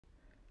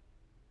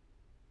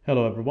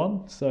Hello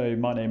everyone, so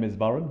my name is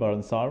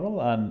Varun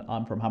Cyril, and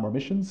I'm from Hammer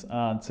Missions,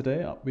 and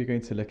today we're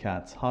going to look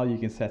at how you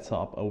can set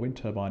up a wind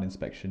turbine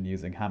inspection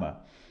using Hammer.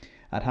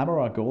 At Hammer,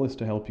 our goal is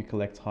to help you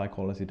collect high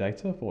quality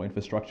data for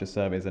infrastructure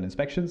surveys and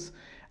inspections,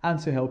 and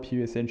to help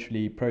you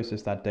essentially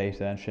process that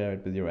data and share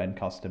it with your end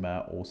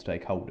customer or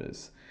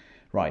stakeholders.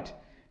 Right,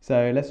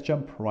 so let's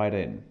jump right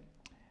in.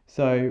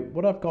 So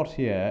what I've got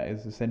here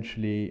is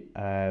essentially,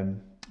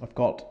 I've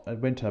got a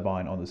wind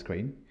turbine on the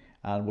screen,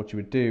 and what you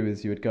would do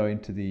is you would go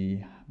into the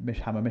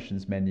Hammer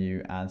Missions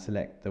menu and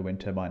select the wind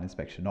turbine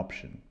inspection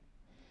option.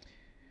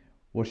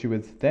 What you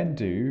would then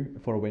do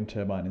for a wind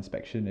turbine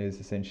inspection is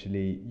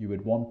essentially you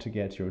would want to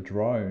get your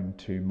drone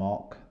to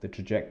mark the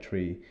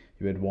trajectory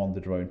you would want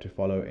the drone to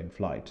follow in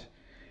flight.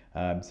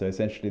 So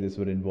essentially this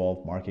would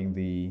involve marking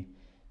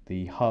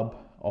the hub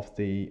of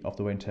the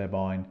wind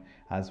turbine,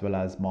 as well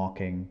as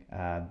marking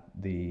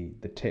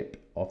the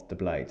tip of the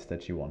blades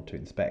that you want to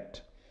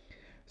inspect.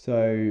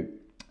 So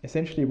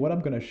essentially what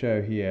I'm going to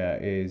show here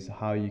is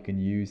how you can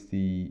use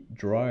the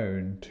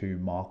drone to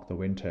mark the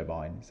wind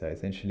turbine. So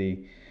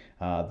essentially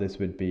this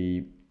would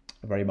be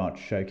very much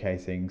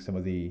showcasing some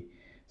of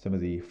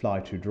the fly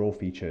to draw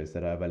features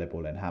that are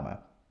available in Hammer.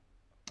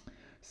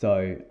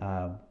 So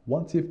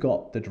once you've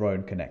got the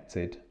drone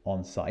connected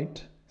on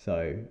site,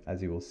 so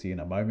as you will see in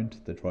a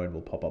moment, the drone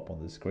will pop up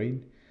on the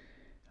screen.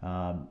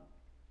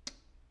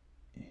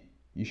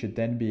 You should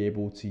then be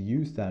able to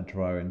use that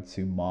drone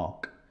to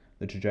mark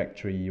the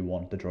trajectory you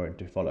want the drone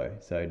to follow.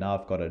 So now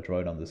I've got a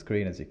drone on the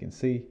screen, as you can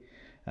see,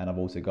 and I've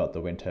also got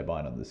the wind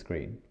turbine on the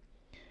screen.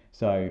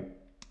 So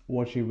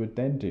what you would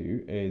then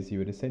do is you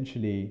would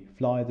essentially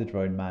fly the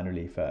drone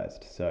manually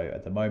first. So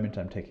at the moment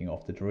I'm taking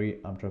off the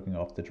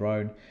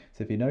drone.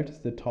 So if you notice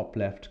the top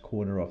left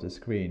corner of the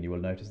screen, you will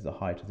notice the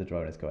height of the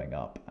drone is going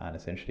up, and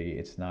essentially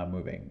it's now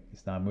moving.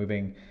 It's now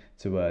moving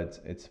towards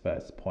its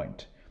first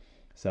point.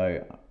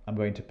 So I'm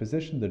going to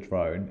position the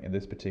drone in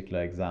this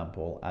particular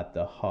example at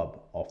the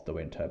hub of the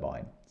wind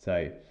turbine.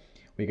 So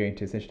we're going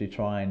to essentially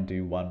try and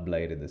do one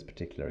blade in this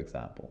particular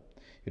example.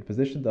 You'd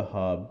position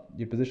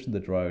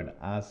the drone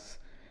as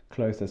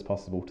close as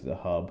possible to the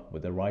hub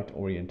with the right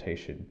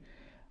orientation.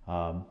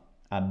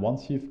 And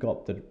once you've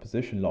got the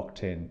position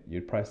locked in,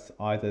 you'd press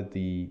either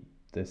the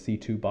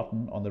C2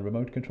 button on the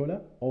remote controller,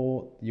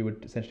 or you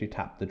would essentially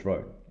tap the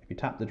drone. If you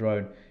tap the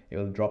drone, it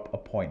will drop a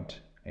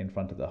point in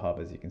front of the hub,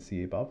 as you can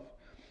see above.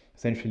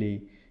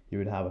 Essentially, you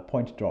would have a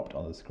point dropped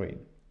on the screen.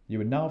 You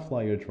would now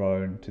fly your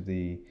drone to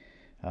the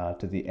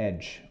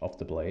edge of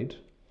the blade,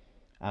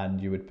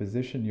 and you would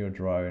position your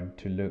drone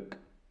to look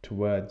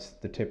towards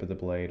the tip of the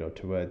blade, or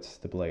towards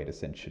the blade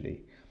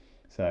essentially.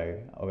 So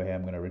over here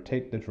I'm going to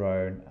rotate the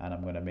drone and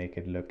I'm going to make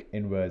it look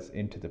inwards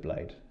into the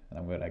blade, and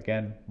I'm going to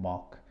again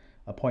mark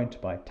a point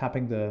by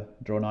tapping the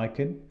drone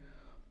icon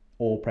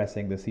or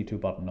pressing the C2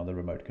 button on the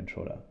remote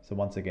controller. So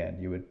once again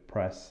you would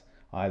press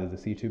either the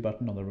C2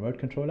 button on the remote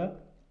controller,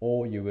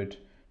 or you would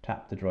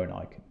tap the drone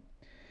icon.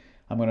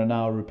 I'm going to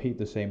now repeat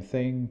the same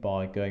thing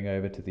by going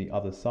over to the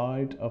other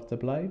side of the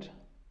blade,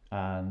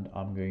 and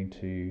I'm going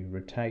to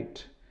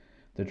rotate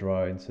the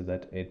drone so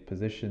that it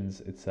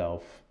positions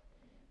itself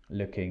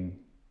looking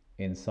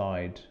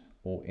inside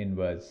or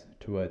inwards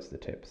towards the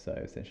tip. So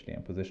essentially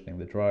I'm positioning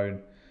the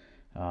drone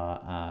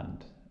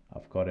and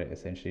I've got it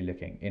essentially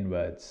looking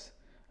inwards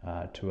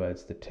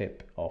towards the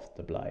tip of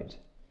the blade.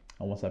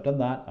 And once I've done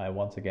that, I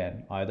once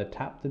again either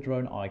tap the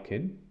drone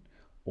icon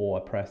or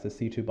I press the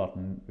C2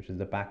 button, which is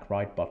the back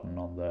right button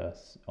on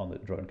the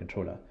drone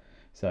controller.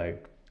 So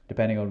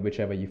depending on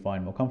whichever you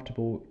find more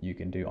comfortable, you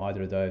can do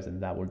either of those,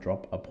 and that will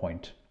drop a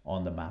point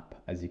on the map,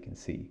 as you can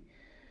see.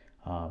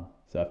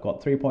 So I've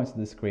got 3 points on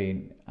the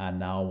screen, and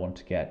now I want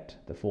to get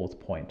the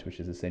fourth point, which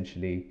is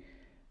essentially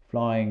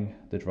flying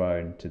the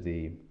drone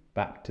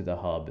back to the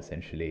hub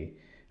essentially,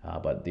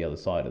 but the other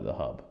side of the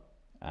hub.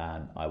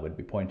 And I would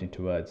be pointing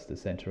towards the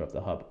center of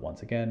the hub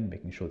once again,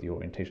 making sure the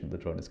orientation of the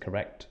drone is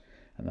correct.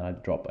 And then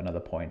I'd drop another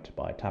point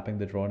by tapping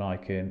the drone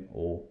icon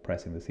or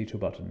pressing the C2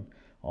 button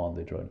on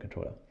the drone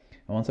controller.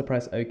 And once I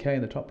press OK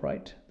in the top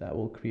right, that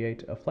will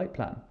create a flight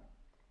plan.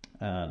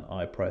 And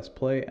I press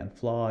play and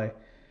fly,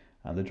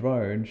 and the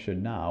drone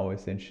should now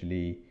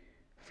essentially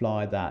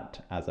fly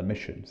that as a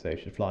mission. So it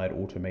should fly it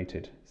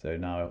automated. So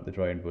now the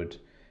drone would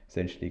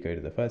essentially go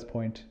to the first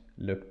point,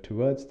 look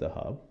towards the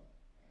hub.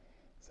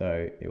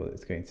 So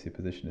it's going to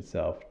position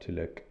itself to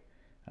look,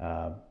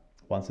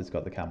 once it's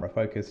got the camera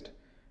focused,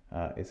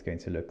 it's going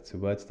to look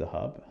towards the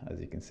hub. As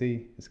you can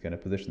see, it's going to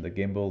position the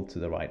gimbal to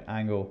the right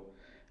angle,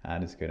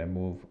 and it's going to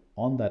move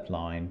on that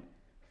line,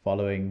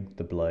 following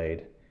the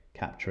blade,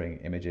 capturing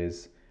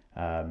images,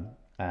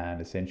 and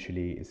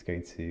essentially it's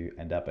going to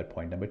end up at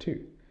point number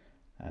 2.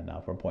 And now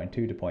from point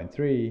 2 to point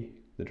 3,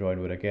 the drone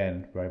would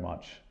again very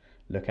much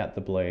look at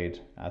the blade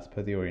as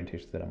per the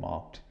orientations that are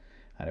marked,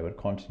 and it would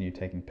continue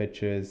taking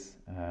pictures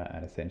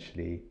and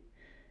essentially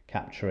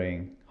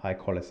capturing high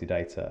quality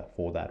data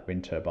for that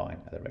wind turbine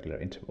at a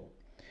regular interval.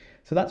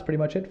 So that's pretty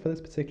much it for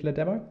this particular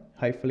demo.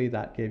 Hopefully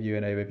that gave you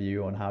an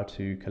overview on how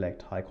to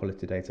collect high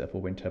quality data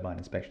for wind turbine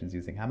inspections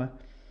using Hammer.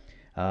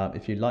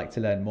 If you'd like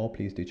to learn more,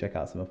 please do check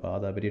out some of our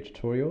other video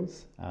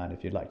tutorials. And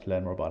if you'd like to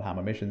learn more about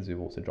Hammer Missions, we've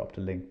also dropped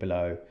a link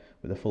below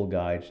with a full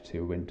guide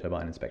to wind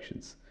turbine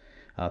inspections.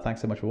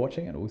 Thanks so much for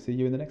watching, and we'll see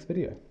you in the next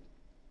video.